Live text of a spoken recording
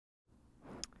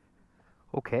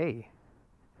Okay,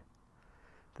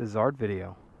 the Zard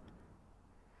video.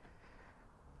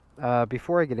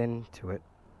 Before I get into it,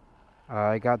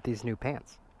 I got these new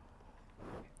pants.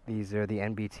 These are the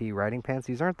NBT riding pants.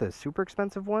 These aren't the super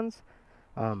expensive ones,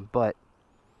 but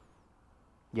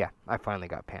yeah, I finally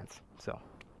got pants. So,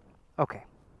 okay.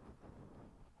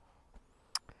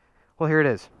 Well, here it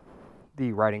is,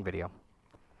 the riding video.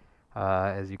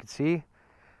 As you can see,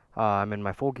 I'm in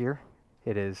my full gear.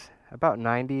 It is about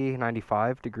 90,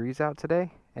 95 degrees out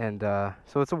today, and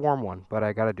so it's a warm one, but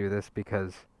I gotta do this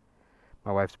because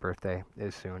my wife's birthday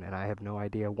is soon, and I have no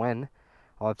idea when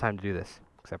I'll have time to do this,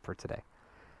 except for today.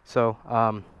 So,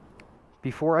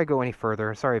 before I go any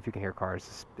further, sorry if you can hear cars,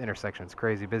 this intersection is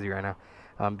crazy busy right now.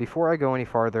 Before I go any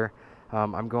farther,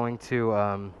 I'm going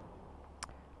to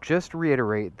just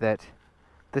reiterate that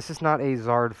this is not a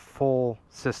Zard full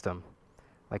system.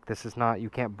 Like, this is not, you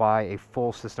can't buy a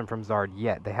full system from Zard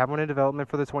yet. They have one in development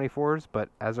for the 24s, but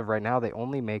as of right now, they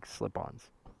only make slip-ons.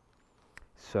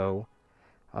 So,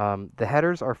 the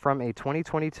headers are from a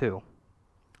 2022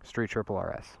 Street Triple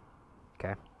RS.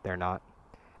 Okay, they're not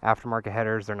aftermarket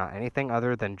headers. They're not anything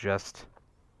other than just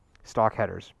stock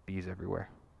headers. Bees everywhere.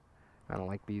 I don't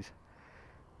like bees.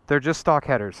 They're just stock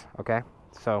headers, okay?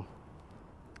 So,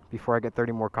 before I get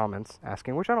 30 more comments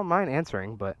asking, which I don't mind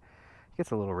answering, but it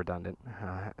gets a little redundant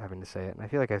having to say it. And I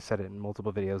feel like I've said it in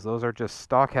multiple videos. Those are just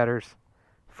stock headers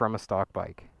from a stock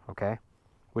bike, okay?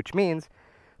 Which means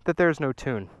that there's no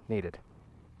tune needed.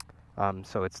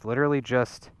 So it's literally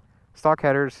just stock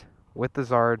headers with the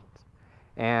Zard,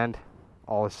 and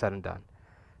all is said and done.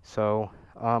 So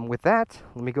with that,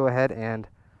 let me go ahead and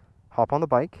hop on the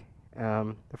bike.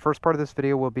 The first part of this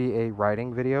video will be a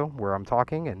riding video where I'm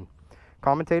talking and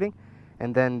commentating,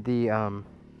 and then the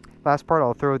last part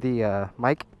I'll throw the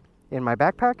mic in my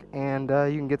backpack, and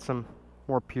you can get some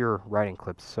more pure riding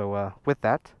clips. So with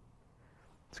that,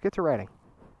 let's get to riding.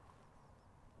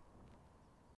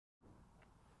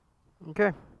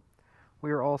 Okay, we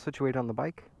are all situated on the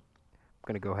bike. I'm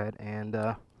going to go ahead and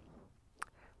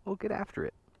we'll get after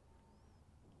it.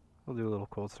 We'll do a little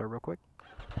cold start real quick.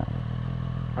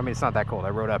 I mean, it's not that cold. I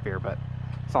rode up here, but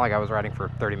it's not like I was riding for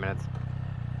 30 minutes.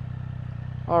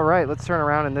 All right, let's turn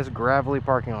around in this gravelly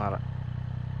parking lot.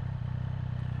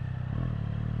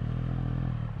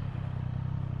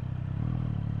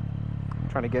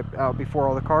 Trying to get out before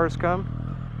all the cars come.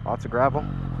 Lots of gravel.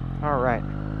 All right,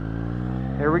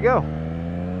 here we go.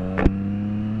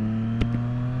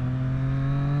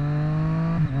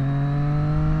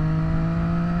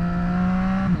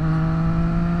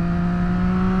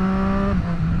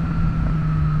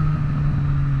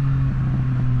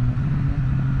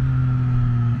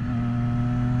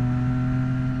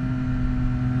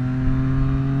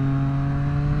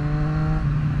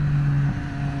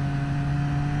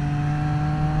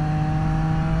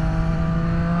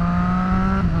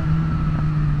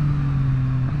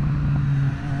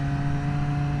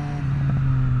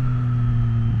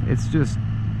 It's just,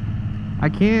 I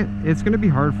can't, it's going to be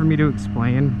hard for me to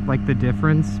explain, like, the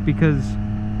difference, because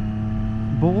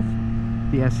both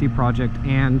the SC Project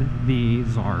and the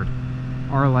Zard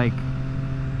are, like,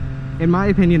 in my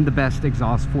opinion, the best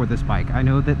exhaust for this bike. I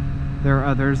know that there are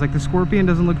others, like the Scorpion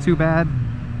doesn't look too bad,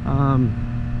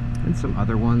 and some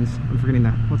other ones. I'm forgetting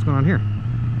that. What's going on here?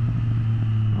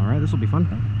 Alright, this will be fun.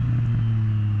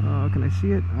 Can I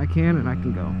see it? I can, and I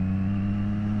can go.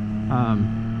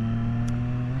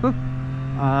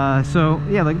 So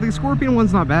yeah, like the Scorpion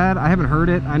one's not bad. I haven't heard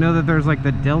it. I know that there's like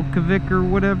the Delcovic or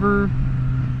whatever,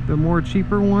 the more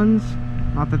cheaper ones.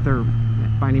 Not that they're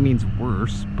by any means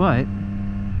worse, but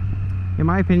in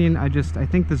my opinion, I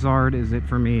think the Zard is it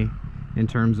for me in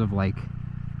terms of like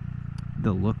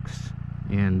the looks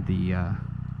and the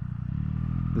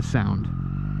sound.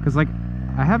 Because like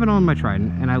I have it on my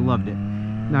Trident and I loved it.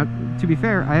 Now, to be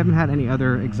fair, I haven't had any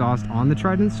other exhaust on the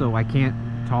Trident, so I can't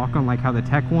talk on like how the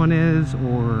tech one is,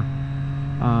 or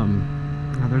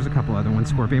there's a couple other ones.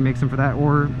 Scorpion makes them for that,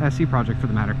 or SC Project for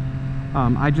the matter.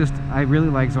 I really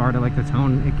like Zard. I like the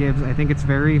tone it gives. I think it's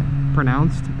very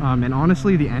pronounced, and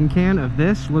honestly the end can of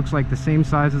this looks like the same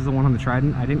size as the one on the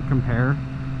Trident. I didn't compare,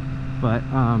 but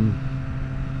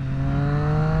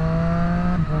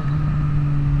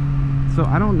so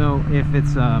I don't know if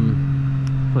it's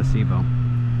placebo,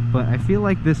 but I feel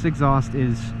like this exhaust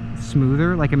is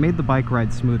smoother. Like, it made the bike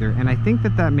ride smoother, and I think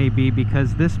that may be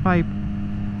because this pipe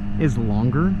is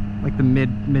longer, like the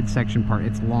mid-section part,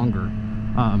 it's longer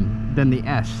than the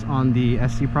S on the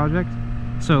SC Project,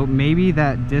 so maybe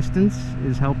that distance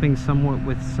is helping somewhat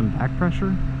with some back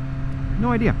pressure.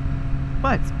 No idea,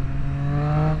 but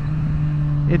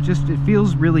it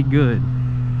feels really good.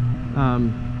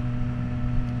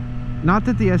 not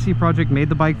that the SC Project made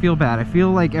the bike feel bad. I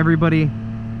feel like everybody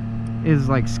is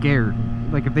like scared.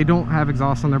 Like if they don't have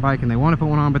exhaust on their bike and they want to put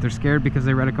one on, but they're scared because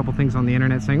they read a couple things on the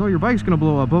internet saying, oh, your bike's gonna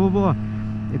blow up, blah, blah, blah.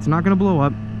 It's not gonna blow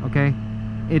up, okay?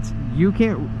 You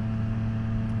can't,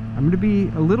 I'm gonna be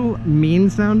a little mean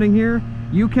sounding here.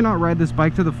 You cannot ride this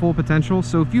bike to the full potential.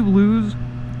 So if you lose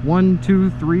 1, 2,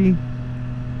 3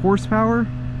 horsepower,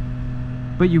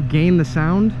 but you gain the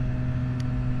sound,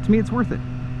 to me it's worth it.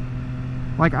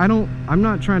 Like I'm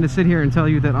not trying to sit here and tell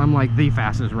you that I'm like the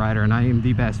fastest rider and I am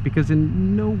the best, because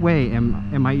in no way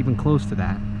am I even close to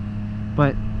that.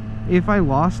 But if I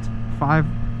lost 5,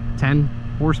 10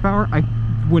 horsepower, I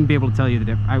wouldn't be able to tell you the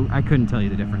difference. I couldn't tell you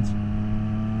the difference.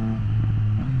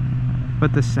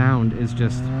 But the sound is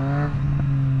just,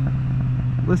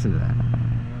 listen to that.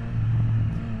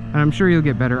 And I'm sure you'll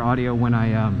get better audio when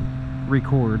I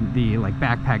record the like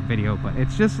backpack video, but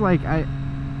it's just like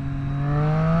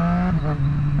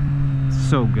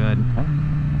so good.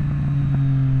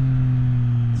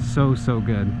 So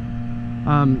good.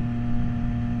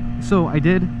 So I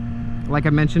did, like I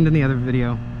mentioned in the other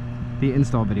video, the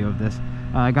install video of this,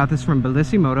 I got this from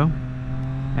Bellissimoto,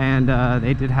 and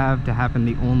they did have to happen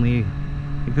the only,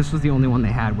 I think this was the only one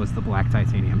they had, was the black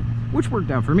titanium, which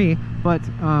worked out for me. But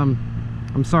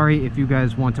I'm sorry if you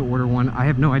guys want to order one. I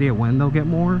have no idea when they'll get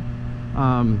more,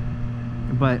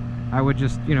 but I would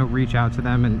just, you know, reach out to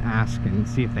them and ask and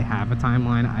see if they have a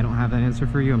timeline. I don't have that answer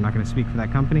for you. I'm not going to speak for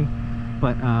that company,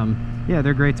 but yeah,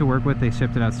 they're great to work with. They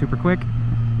shipped it out super quick,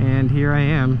 and here I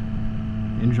am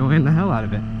enjoying the hell out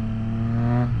of it.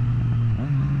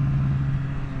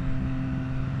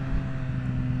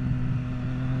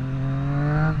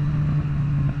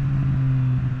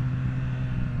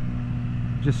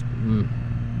 Just,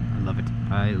 I love it.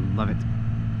 I love it.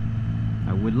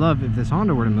 I would love if this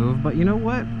Honda were to move, but you know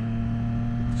what?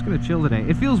 I'm just gonna chill today.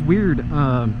 It feels weird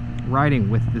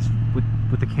riding with this,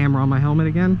 with the camera on my helmet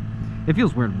again. It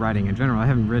feels weird riding in general. I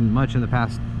haven't ridden much in the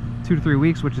past 2 to 3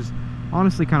 weeks, which is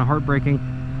honestly kind of heartbreaking.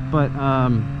 But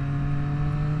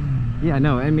yeah,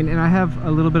 no, I mean, and I have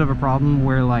a little bit of a problem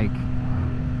where, like,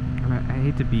 I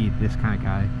hate to be this kind of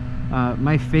guy.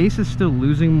 My face is still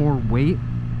losing more weight.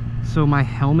 So my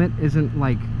helmet isn't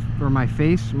like, or my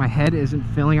head isn't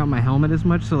filling out my helmet as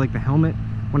much. So like the helmet,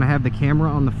 when I have the camera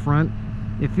on the front,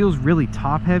 it feels really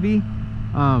top heavy.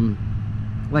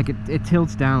 Like it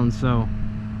tilts down. So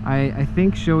I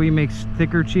think Shoei makes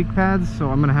thicker cheek pads,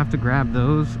 so I'm gonna have to grab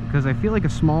those, because I feel like a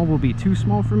small will be too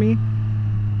small for me,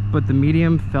 but the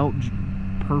medium felt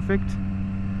perfect.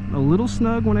 A little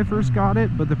snug when I first got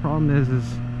it, but the problem is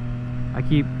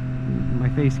my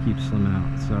face keeps slimming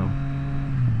out, so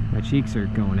my cheeks are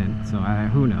going in, so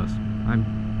who knows.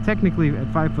 I'm technically at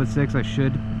 5'6". I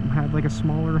should have like a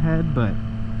smaller head, but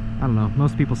I don't know.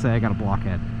 Most people say I got a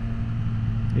blockhead.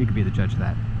 You could be the judge of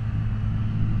that.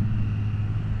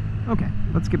 Okay,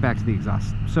 let's get back to the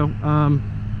exhaust. So, I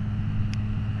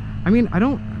mean, I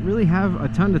don't really have a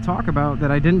ton to talk about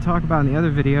that I didn't talk about in the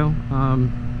other video,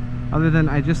 other than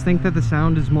I just think that the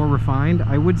sound is more refined.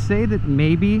 I would say that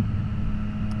maybe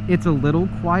it's a little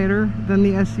quieter than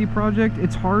the SC Project.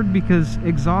 It's hard because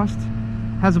exhaust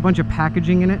has a bunch of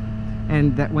packaging in it,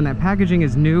 and that when that packaging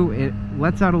is new, it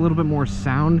lets out a little bit more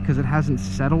sound because it hasn't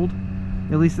settled.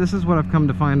 At least this is what I've come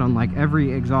to find on like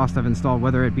every exhaust I've installed,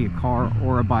 whether it be a car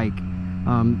or a bike,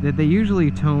 that they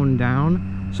usually tone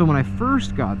down. So when I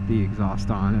first got the exhaust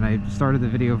on, and I started the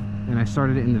video, and I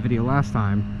started it in the video last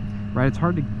time, right, it's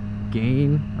hard to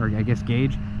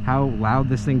gauge how loud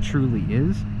this thing truly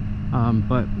is.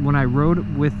 But when I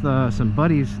rode with some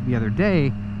buddies the other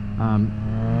day,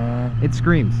 it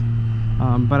screams.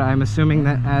 But I'm assuming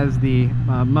that as the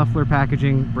muffler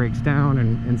packaging breaks down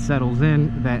and settles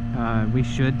in, that we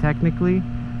should technically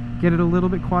get it a little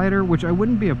bit quieter, which I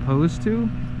wouldn't be opposed to.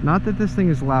 Not that this thing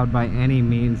is loud by any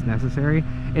means necessary.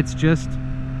 It's just,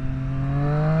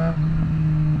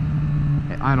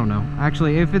 I don't know.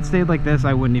 Actually, if it stayed like this,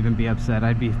 I wouldn't even be upset.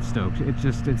 I'd be stoked.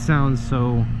 It sounds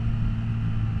so...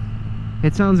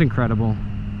 It sounds incredible.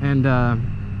 And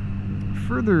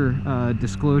further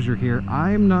disclosure here,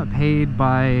 I'm not paid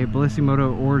by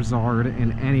Bellissimoto or Zard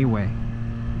in any way.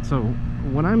 So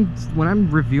when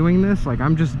I'm reviewing this, like,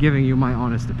 I'm just giving you my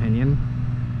honest opinion.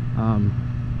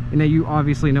 And now you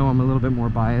obviously know I'm a little bit more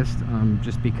biased,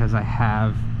 just because I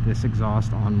have this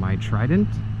exhaust on my Trident.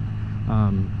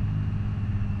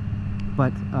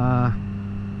 But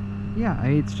yeah,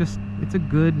 it's a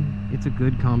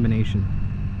good combination.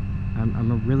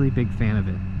 I'm a really big fan of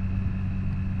it.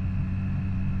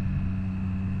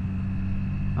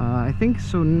 I think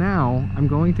so. Now I'm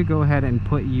going to go ahead and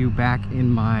put the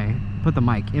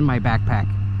mic in my backpack,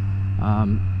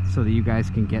 so that you guys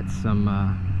can get some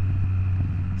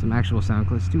actual sound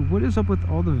clips. Dude, what is up with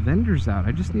all the vendors out?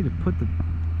 I just need to put the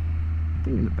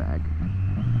thing in the bag.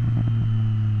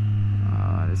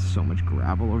 There's so much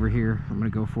gravel over here. I'm gonna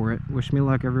go for it. Wish me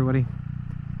luck, everybody.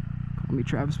 Call me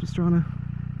Travis Pastrana.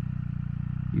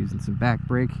 Using some back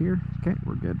brake here. Okay,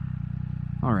 we're good.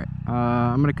 All right,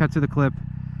 I'm gonna cut to the clip.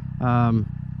 I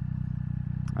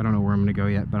don't know where I'm gonna go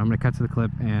yet, but I'm gonna cut to the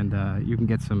clip, and you can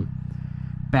get some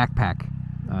backpack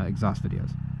exhaust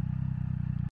videos.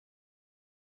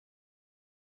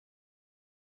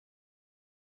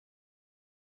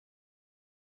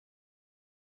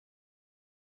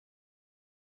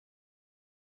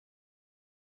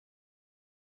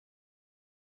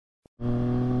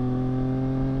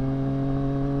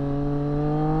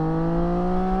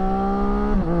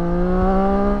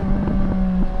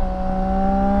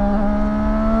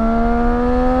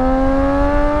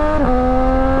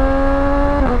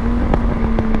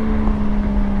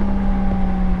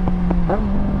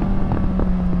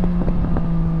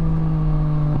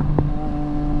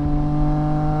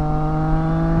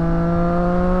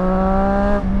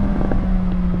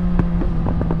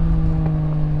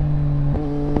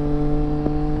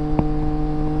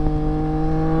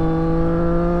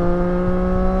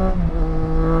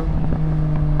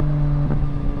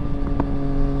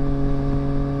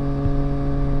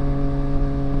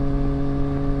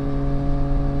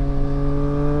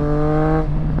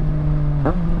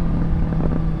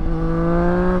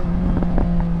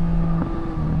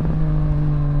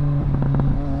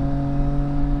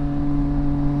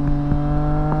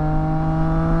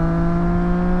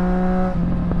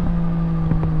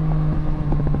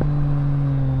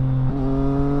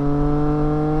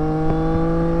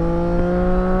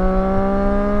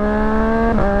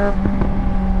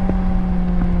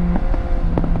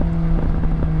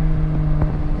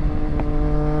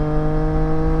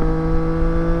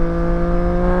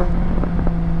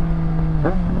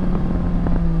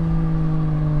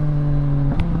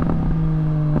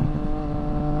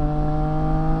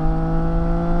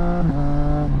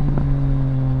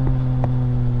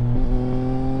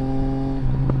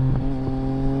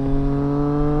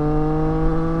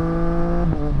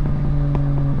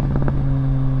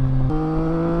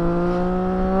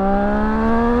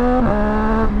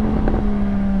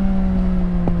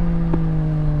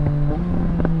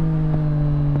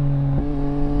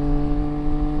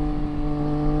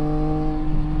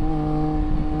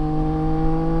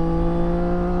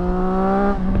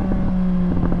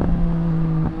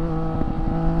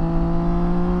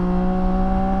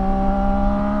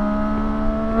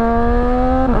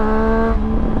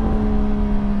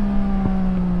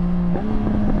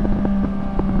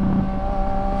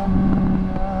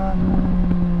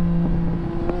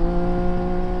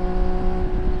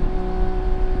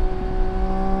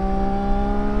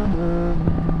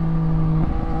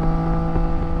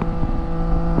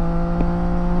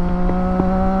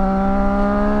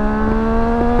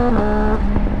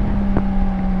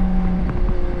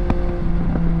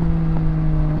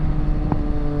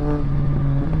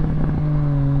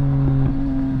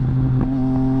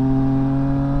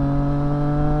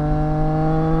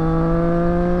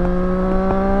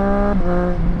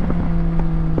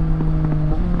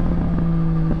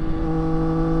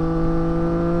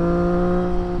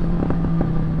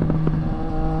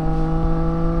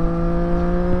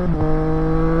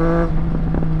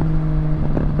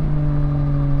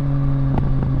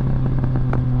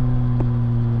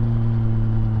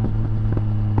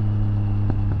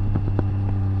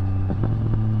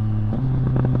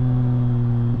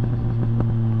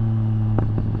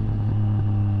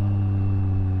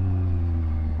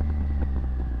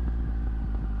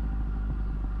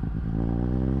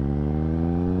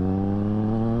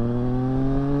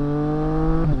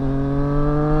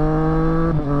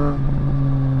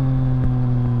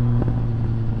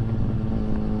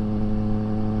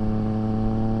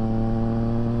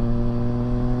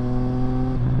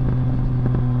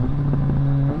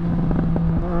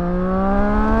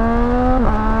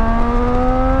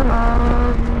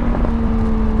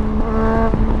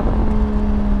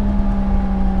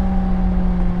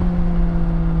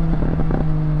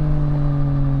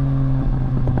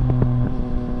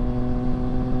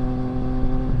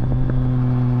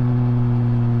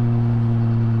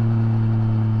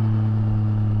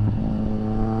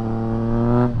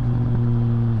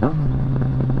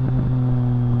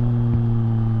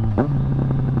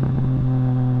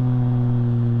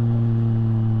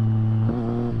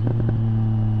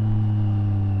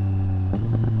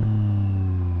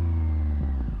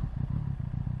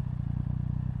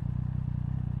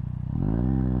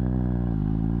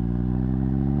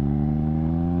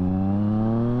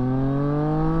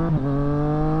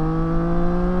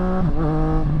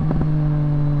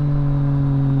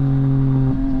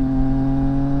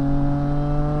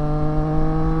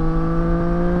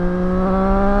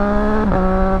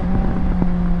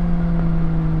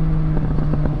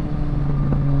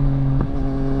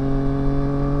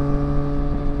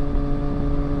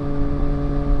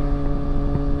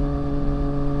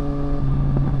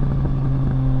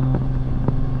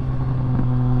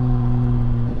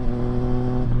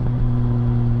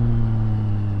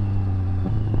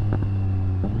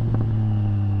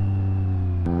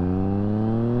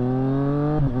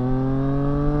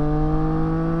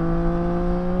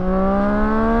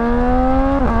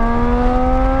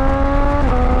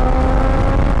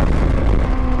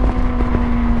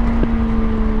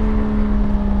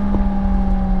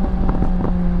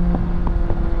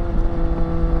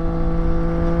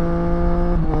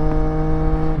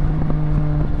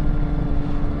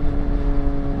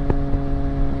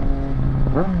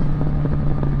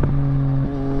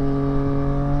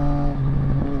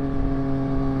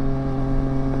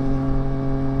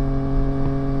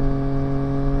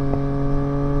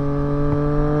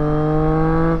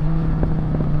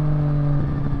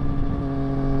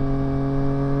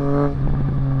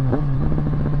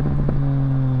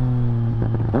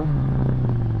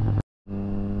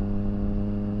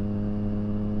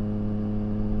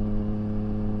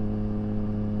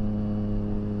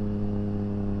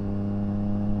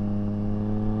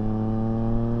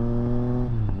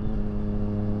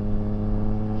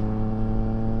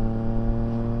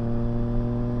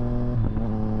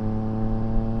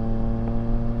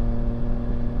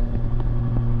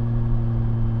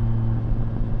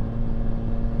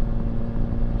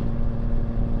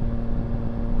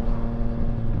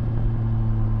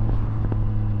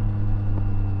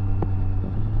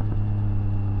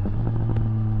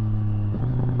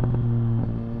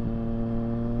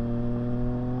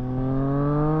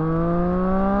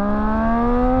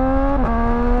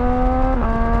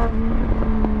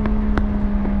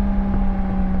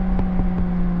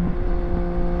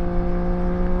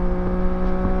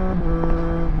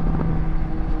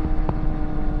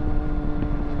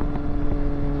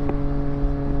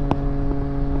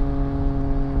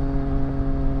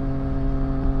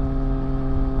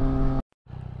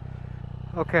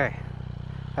 Okay,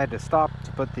 I had to stop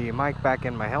to put the mic back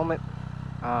in my helmet.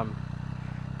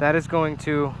 That is going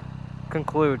to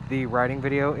conclude the riding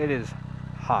video. It is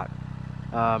hot.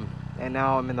 And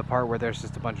now I'm in the part where there's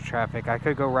just a bunch of traffic. I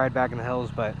could go ride back in the hills,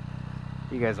 but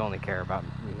you guys only care about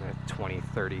 20,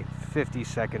 30, 50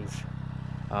 seconds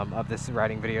of this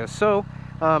riding video. So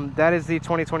that is the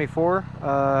 2024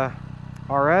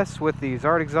 RS with the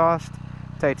Zard Exhaust,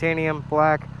 titanium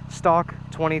black, stock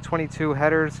 2022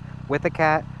 headers with a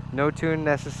cat, no tune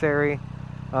necessary.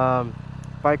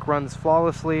 Bike runs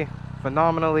flawlessly,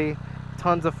 phenomenally,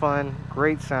 tons of fun,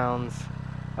 great sounds.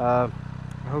 I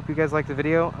hope you guys liked the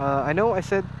video. I know I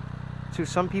said to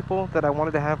some people that I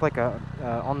wanted to have like a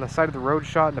on the side of the road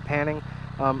shot and a panning.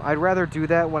 I'd rather do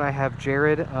that when I have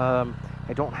Jared.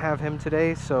 I don't have him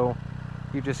today, so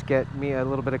you just get me a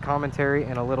little bit of commentary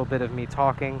and a little bit of me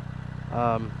talking.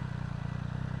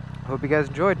 Hope you guys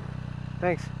enjoyed.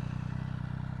 Thanks.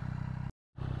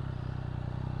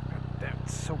 Damn,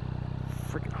 it's so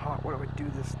freaking hot. Why do I do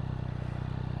this?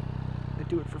 I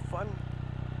do it for fun.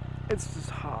 It's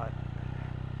just hot.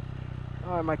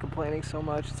 Oh, am I complaining so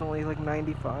much? It's only like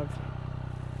 95.